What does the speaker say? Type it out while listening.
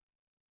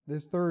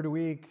This third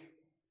week,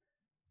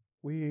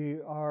 we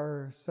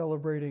are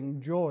celebrating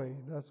joy.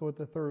 That's what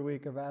the third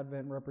week of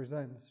Advent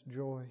represents,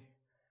 joy.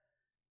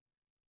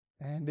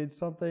 And it's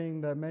something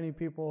that many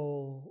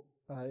people,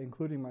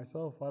 including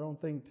myself, I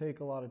don't think take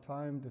a lot of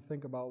time to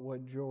think about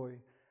what joy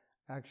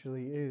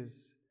actually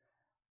is.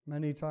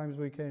 Many times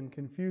we can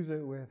confuse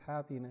it with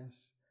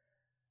happiness.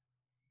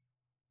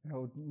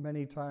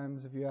 Many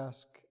times if you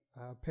ask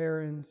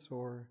parents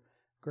or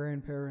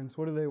grandparents,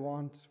 what do they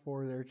want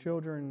for their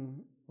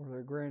children or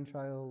their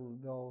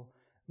grandchild, they'll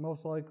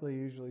most likely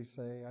usually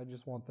say, I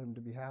just want them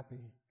to be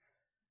happy.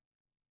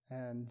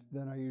 And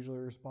then I usually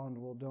respond,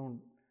 well, don't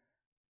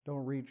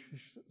reach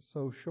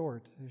so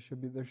short. There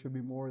should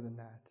be more than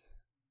that.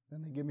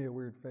 Then they give me a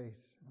weird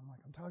face. I'm like,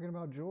 I'm talking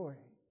about joy.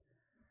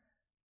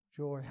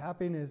 Joy,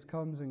 happiness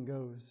comes and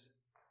goes,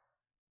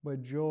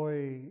 but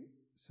joy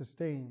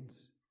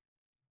sustains.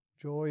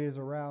 Joy is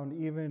around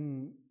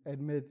even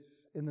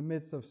in the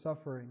midst of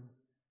suffering.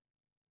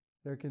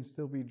 There can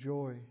still be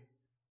joy.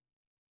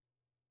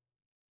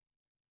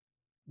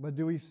 But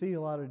do we see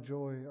a lot of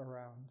joy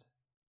around?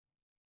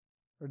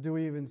 Or do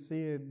we even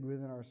see it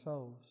within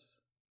ourselves?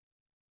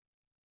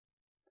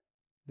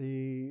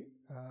 The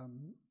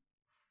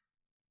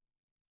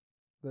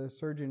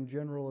Surgeon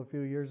General a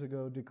few years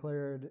ago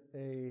declared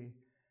a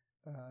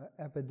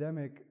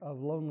epidemic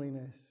of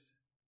loneliness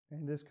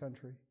in this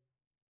country.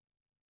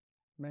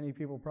 Many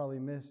people probably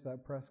missed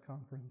that press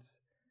conference.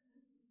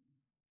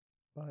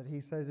 But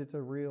he says it's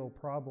a real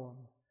problem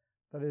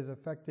that is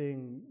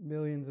affecting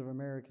millions of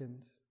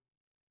Americans.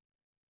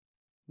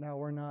 Now,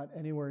 we're not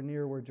anywhere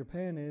near where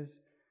Japan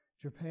is.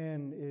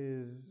 Japan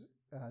is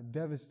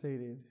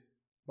devastated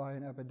by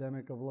an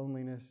epidemic of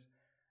loneliness.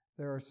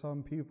 There are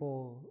some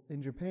people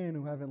in Japan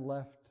who haven't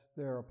left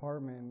their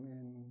apartment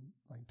in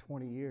like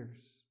 20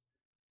 years.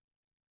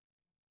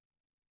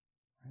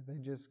 They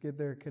just get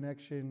their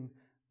connection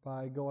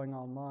by going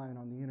online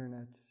on the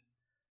internet.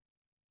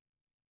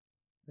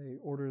 They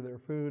order their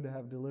food to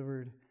have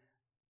delivered.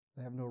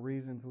 They have no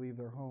reason to leave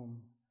their home.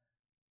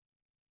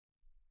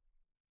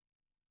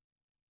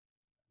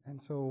 And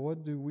so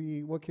what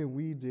can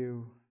we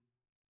do?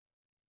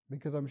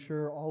 Because I'm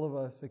sure all of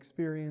us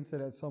experience it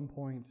at some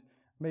point,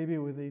 maybe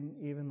within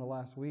even the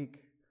last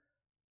week.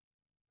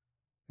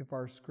 If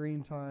our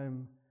screen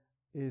time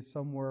is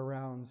somewhere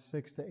around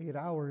 6 to 8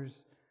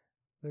 hours,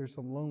 there's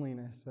some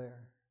loneliness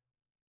there.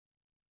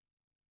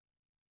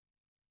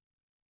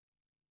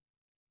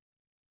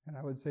 And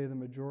I would say the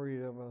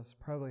majority of us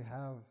probably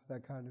have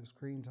that kind of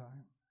screen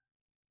time.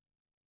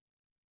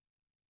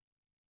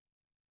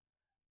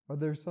 But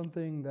there's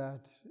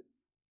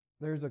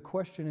a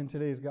question in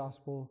today's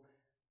gospel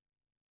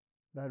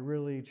that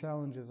really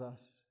challenges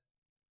us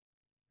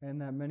and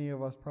that many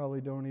of us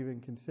probably don't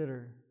even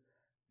consider.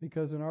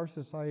 Because in our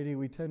society,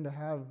 we tend to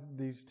have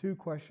these two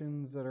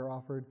questions that are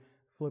offered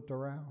flipped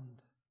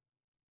around.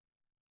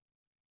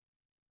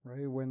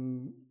 Right?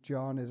 When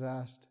John is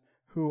asked,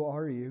 who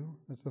are you?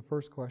 That's the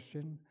first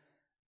question.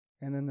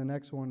 And then the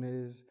next one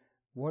is,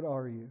 what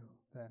are you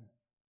then?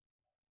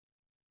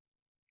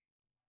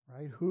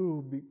 Right?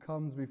 Who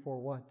comes before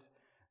what?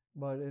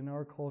 But in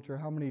our culture,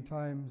 how many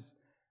times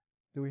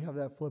do we have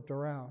that flipped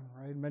around,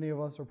 right? Many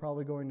of us are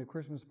probably going to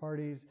Christmas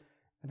parties,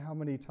 and how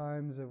many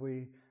times have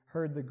we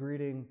heard the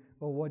greeting,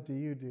 well, what do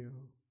you do?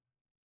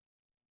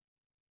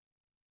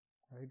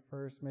 Right?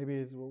 First, maybe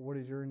it's, well, what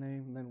is your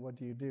name? And then what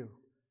do you do?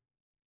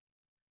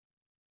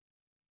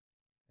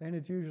 And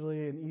it's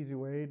usually an easy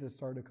way to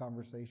start a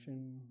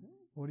conversation.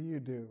 What do you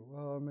do?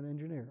 Well, I'm an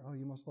engineer. Oh,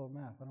 you must love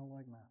math. I don't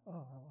like math.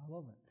 Oh, I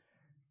love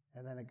it.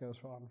 And then it goes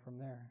on from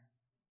there.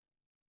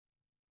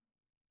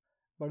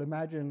 But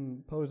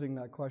imagine posing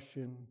that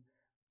question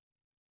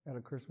at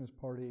a Christmas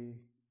party,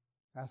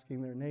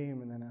 asking their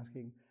name and then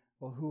asking,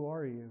 well, who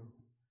are you?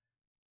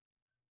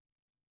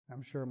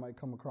 I'm sure it might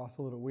come across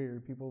a little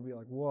weird. People will be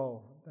like,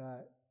 whoa,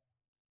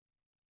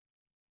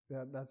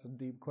 that's a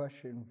deep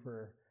question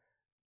for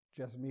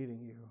just meeting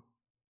you.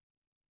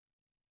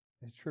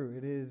 It's true.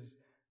 It is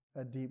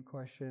a deep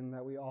question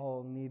that we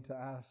all need to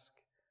ask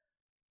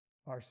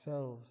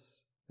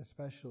ourselves,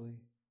 especially.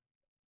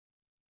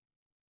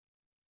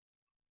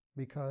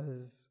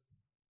 Because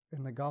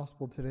in the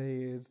gospel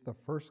today is the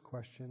first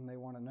question they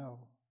want to know.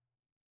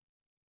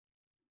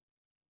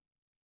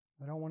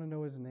 They don't want to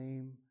know his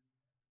name.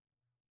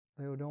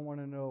 They don't want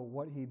to know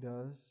what he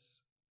does.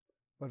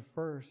 But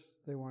first,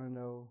 they want to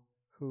know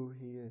who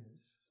he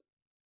is.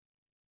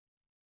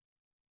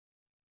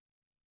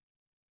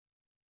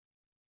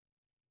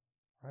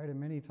 Right? And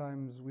many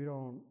times we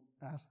don't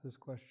ask this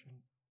question.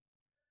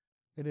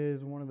 It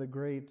is one of the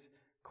great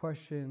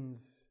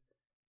questions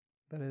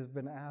that has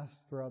been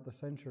asked throughout the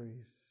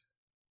centuries.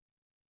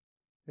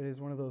 It is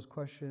one of those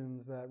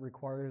questions that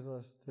requires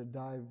us to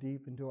dive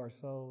deep into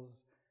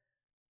ourselves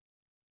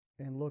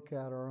and look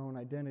at our own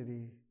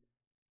identity,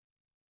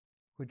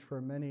 which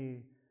for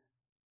many,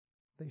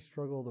 they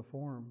struggle to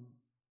form.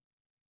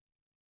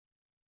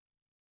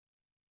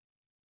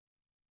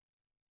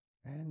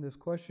 And this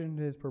question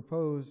is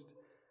proposed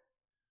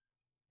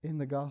in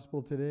the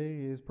gospel today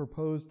is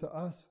proposed to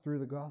us through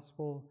the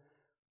gospel,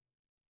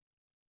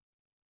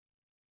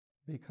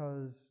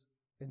 because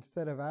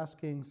instead of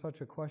asking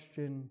such a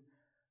question,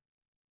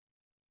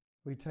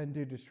 we tend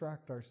to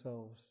distract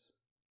ourselves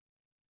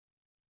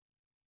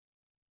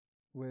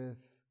with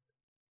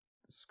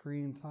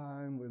screen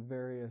time, with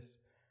various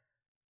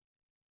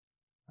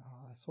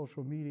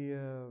social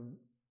media,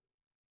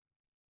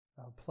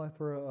 a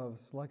plethora of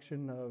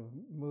selection of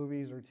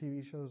movies or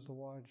TV shows to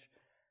watch,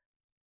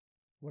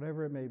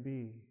 whatever it may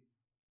be,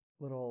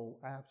 little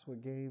apps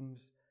with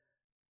games,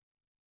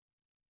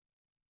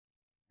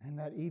 and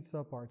that eats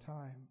up our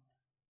time,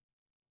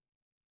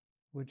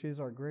 which is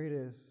our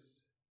greatest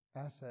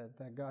asset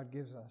that God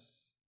gives us.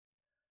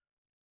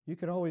 You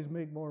can always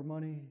make more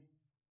money,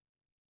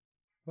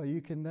 but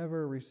you can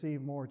never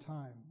receive more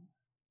time.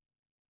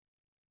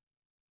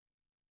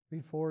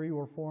 Before you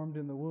were formed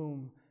in the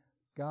womb,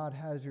 God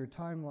has your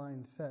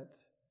timeline set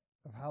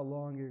of how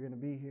long you're going to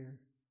be here.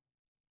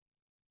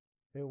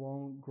 It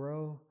won't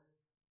grow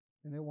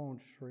and it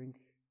won't shrink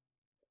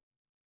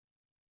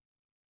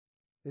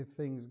if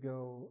things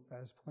go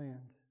as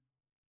planned.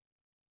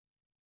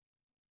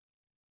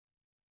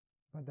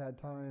 But that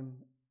time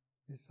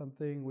is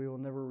something we will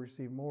never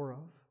receive more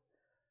of.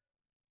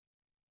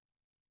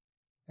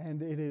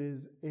 And it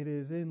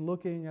is in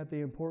looking at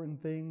the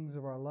important things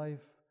of our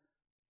life,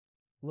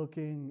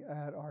 looking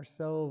at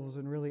ourselves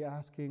and really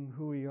asking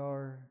who we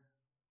are,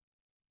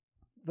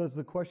 does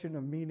the question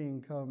of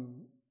meaning come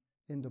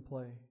into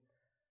play.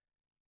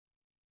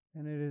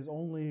 And it is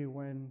only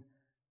when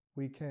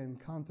we can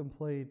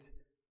contemplate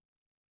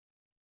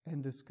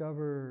and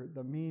discover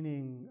the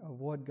meaning of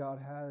what God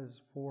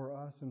has for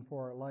us and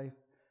for our life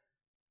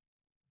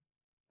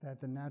that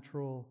the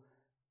natural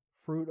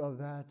fruit of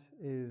that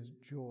is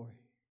joy.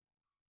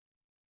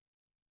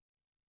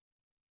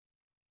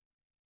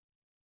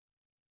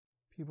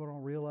 People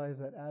don't realize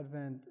that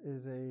Advent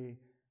is a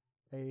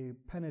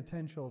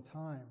penitential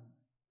time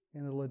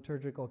in the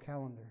liturgical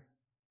calendar,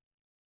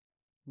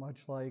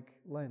 much like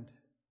Lent,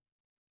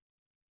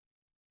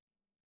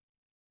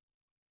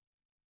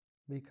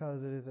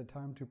 because it is a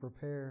time to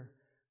prepare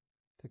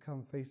to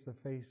come face to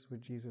face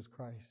with Jesus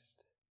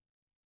Christ.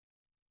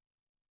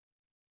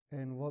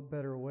 And what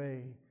better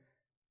way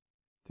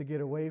to get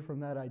away from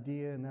that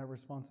idea and that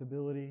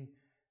responsibility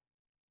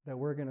that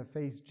we're going to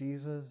face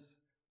Jesus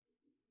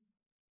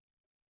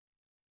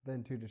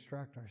than to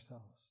distract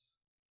ourselves,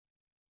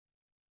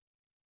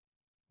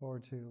 or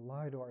to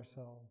lie to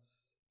ourselves,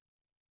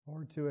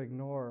 or to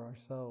ignore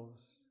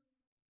ourselves,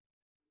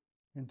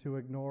 and to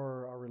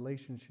ignore our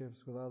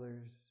relationships with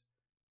others,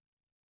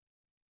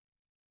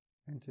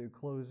 and to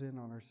close in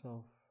on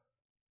ourselves.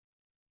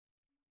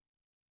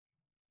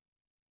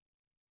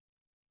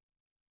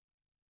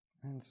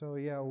 And so,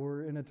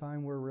 we're in a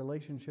time where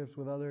relationships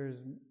with others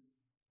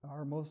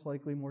are most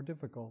likely more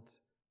difficult.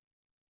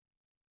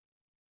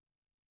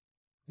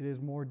 It is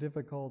more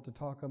difficult to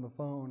talk on the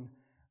phone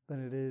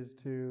than it is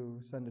to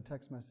send a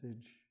text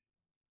message.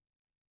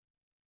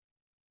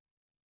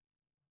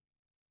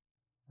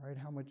 Right?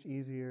 How much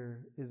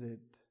easier is it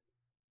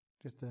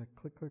just to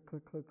click, click,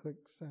 click, click, click,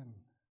 send,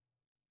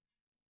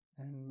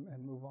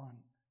 and move on?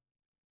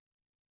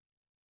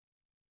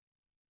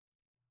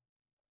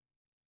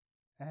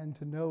 And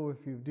to know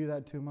if you do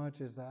that too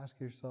much is to ask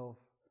yourself,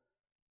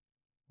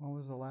 when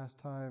was the last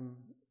time,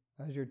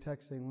 as you're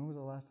texting, when was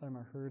the last time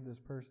I heard this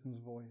person's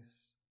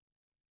voice?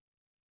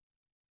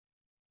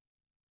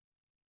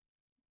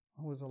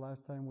 When was the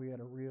last time we had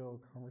a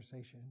real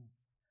conversation?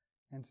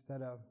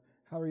 Instead of,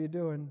 how are you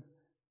doing?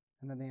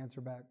 And then they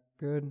answer back,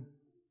 good.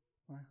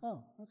 I'm like,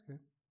 oh, that's good.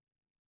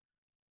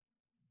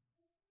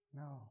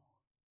 No.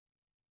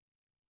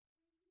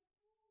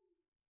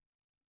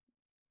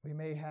 We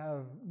may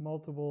have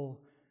multiple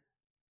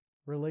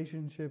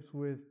relationships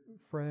with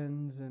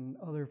friends and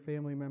other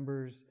family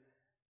members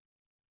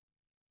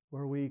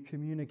where we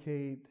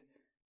communicate,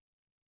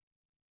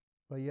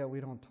 but yet we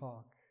don't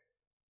talk.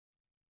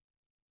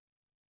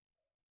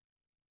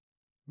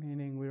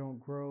 Meaning we don't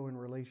grow in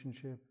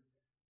relationship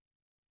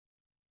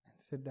and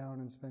sit down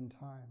and spend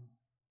time.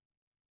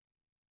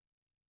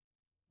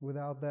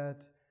 Without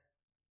that,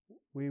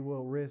 we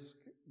will risk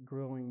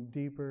growing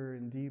deeper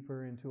and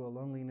deeper into a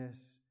loneliness.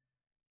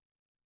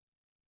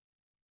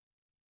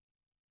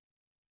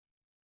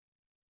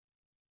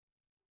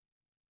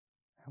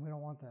 And we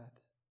don't want that,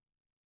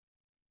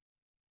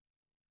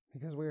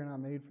 because we are not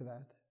made for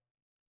that.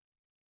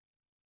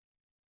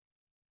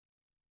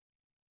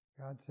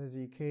 God says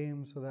He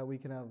came so that we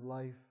can have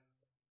life,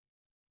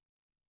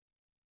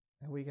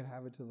 and we can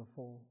have it to the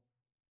full.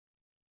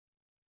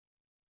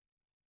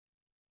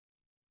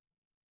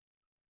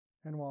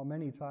 And while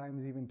many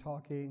times even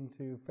talking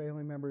to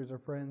family members or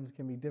friends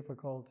can be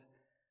difficult,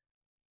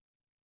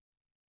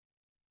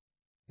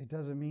 it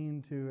doesn't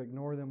mean to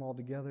ignore them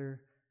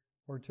altogether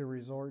or to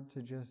resort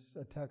to just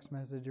a text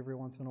message every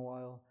once in a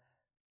while.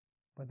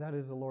 But that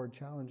is the Lord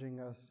challenging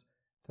us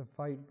to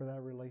fight for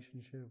that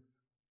relationship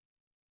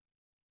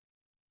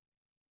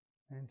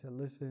and to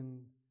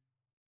listen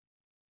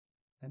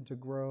and to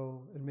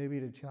grow, and maybe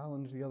to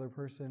challenge the other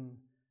person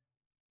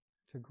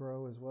to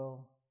grow as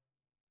well.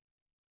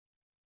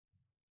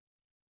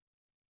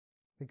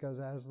 Because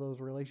as those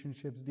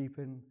relationships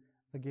deepen,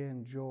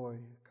 again, joy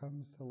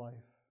comes to life.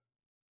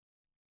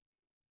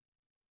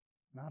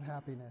 Not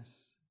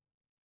happiness.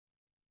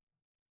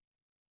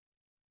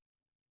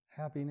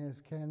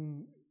 Happiness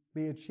can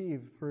be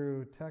achieved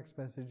through text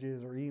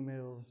messages or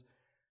emails,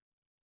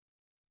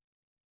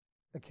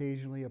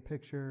 occasionally a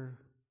picture.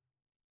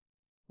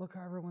 Look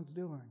how everyone's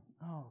doing.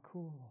 Oh,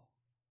 cool.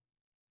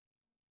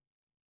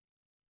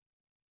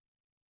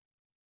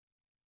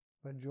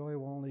 But joy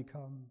will only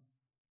come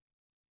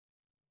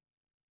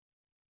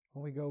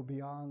when we go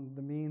beyond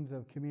the means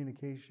of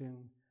communication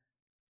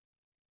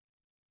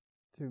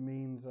to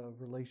means of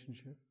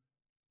relationship.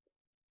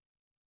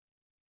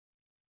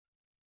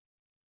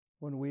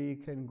 When we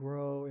can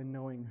grow in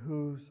knowing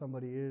who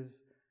somebody is,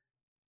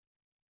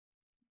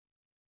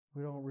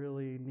 we don't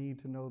really need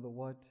to know the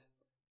what.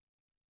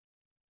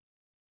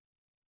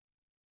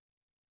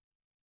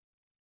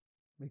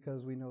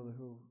 Because we know the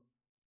who.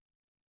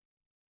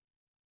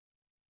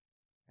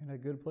 And a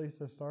good place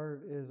to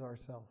start is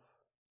ourself.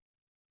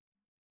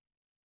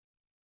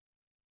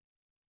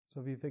 So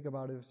if you think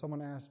about it, if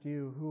someone asked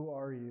you, who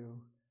are you?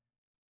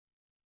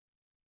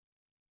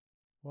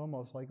 Well,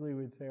 most likely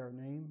we'd say our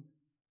name.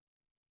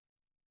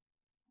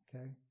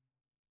 Okay.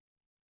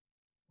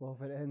 Well,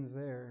 if it ends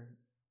there,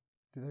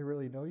 do they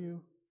really know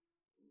you?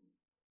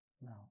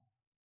 No.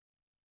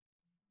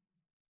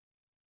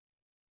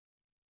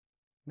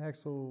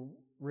 Next, we'll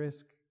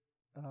risk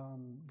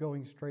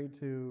going straight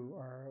to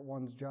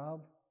one's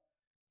job.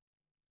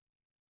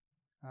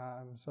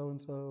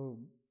 So-and-so,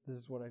 this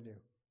is what I do.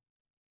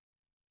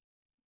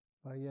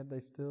 But yet they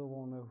still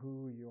won't know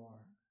who you are.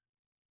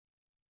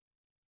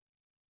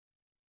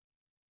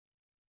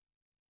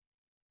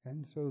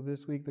 And so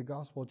this week the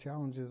gospel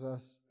challenges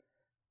us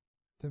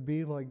to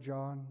be like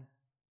John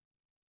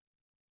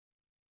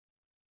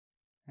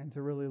and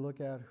to really look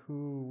at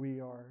who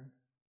we are.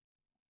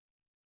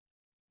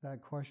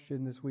 That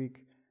question this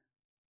week,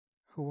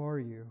 who are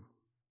you?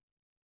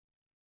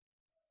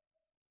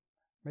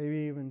 Maybe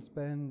even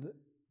spend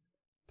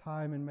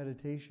time in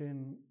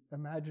meditation,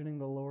 imagining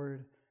the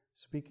Lord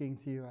speaking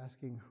to you,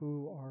 asking,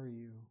 who are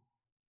you?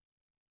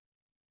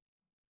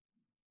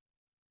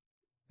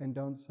 And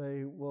don't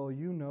say, well,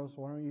 you know,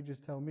 so why don't you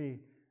just tell me?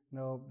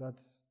 No,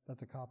 that's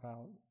a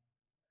cop-out.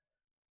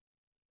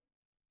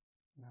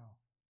 No.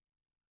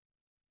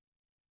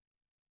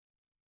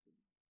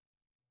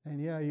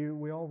 And yeah,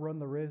 we all run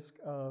the risk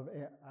of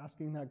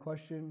asking that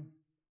question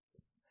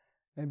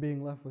and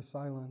being left with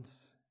silence.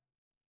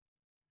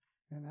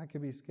 And that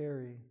can be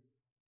scary.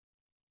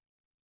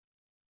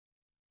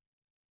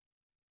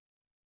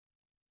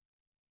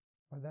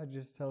 But that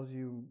just tells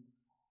you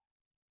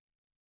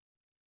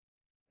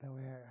that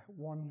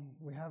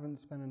we haven't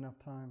spent enough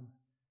time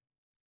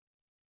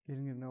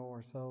getting to know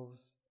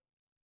ourselves,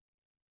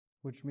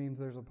 which means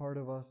there's a part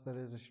of us that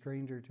is a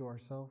stranger to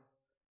ourselves.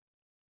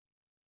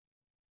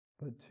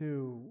 But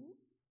two,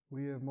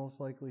 we have most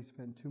likely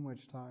spent too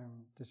much time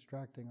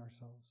distracting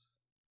ourselves.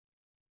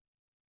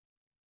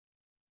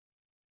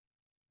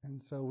 And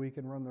so we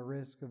can run the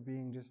risk of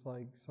being just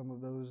like some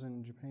of those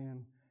in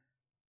Japan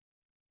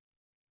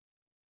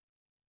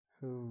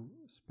who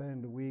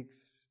spend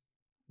weeks,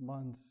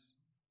 months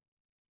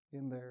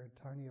in their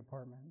tiny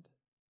apartment.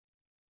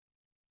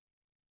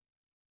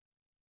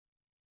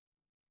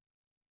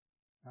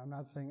 I'm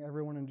not saying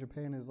everyone in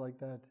Japan is like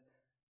that.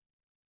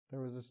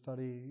 There was a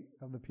study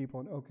of the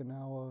people in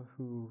Okinawa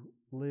who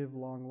live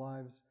long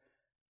lives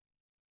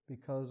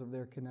because of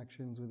their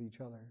connections with each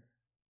other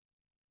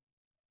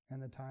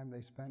and the time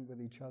they spent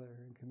with each other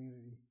in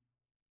community.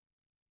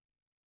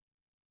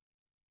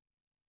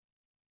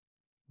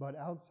 But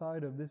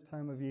outside of this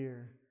time of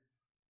year,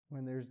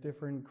 when there's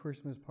different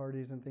Christmas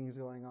parties and things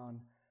going on,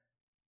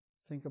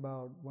 think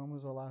about when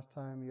was the last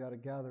time you had a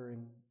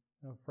gathering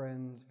of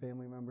friends,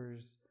 family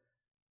members,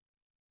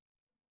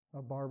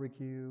 a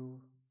barbecue.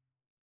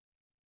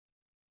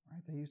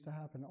 Right? They used to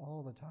happen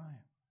all the time.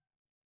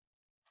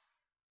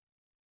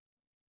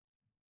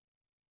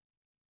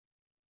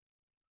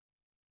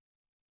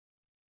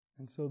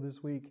 And so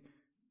this week,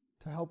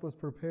 to help us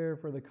prepare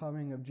for the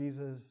coming of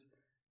Jesus,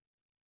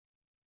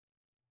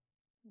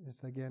 is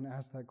to again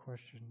ask that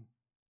question.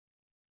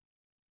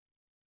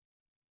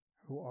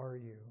 Who are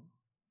you?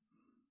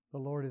 The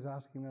Lord is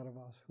asking that of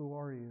us. Who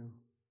are you?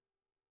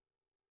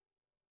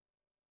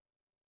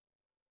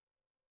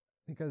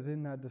 Because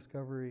in that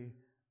discovery,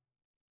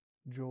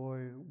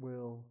 joy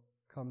will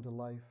come to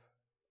life.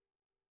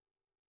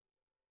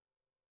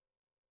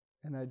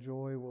 And that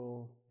joy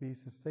will be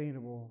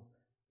sustainable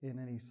in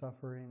any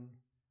suffering,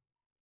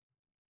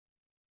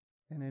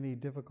 in any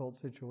difficult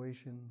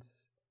situations.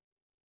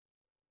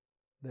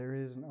 There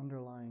is an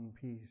underlying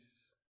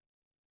peace.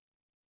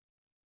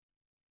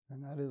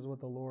 And that is what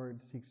the Lord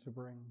seeks to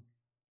bring.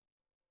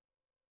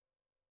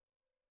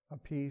 A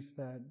peace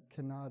that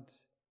cannot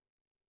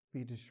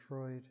be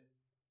destroyed,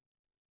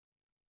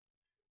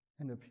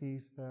 and a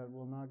peace that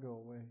will not go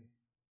away.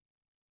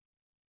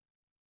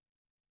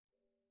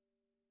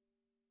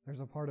 There's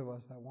a part of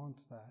us that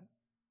wants that.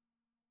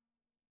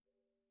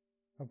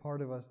 A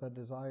part of us that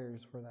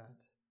desires for that.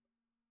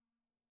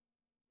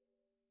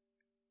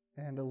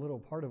 And a little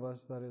part of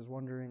us that is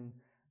wondering,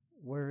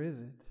 where is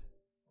it?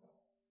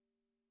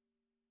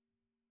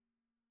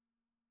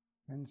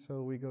 And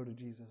so we go to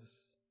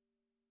Jesus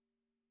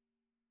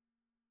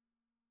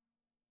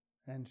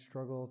and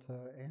struggle to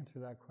answer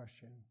that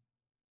question.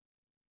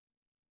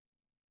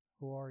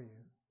 Who are you?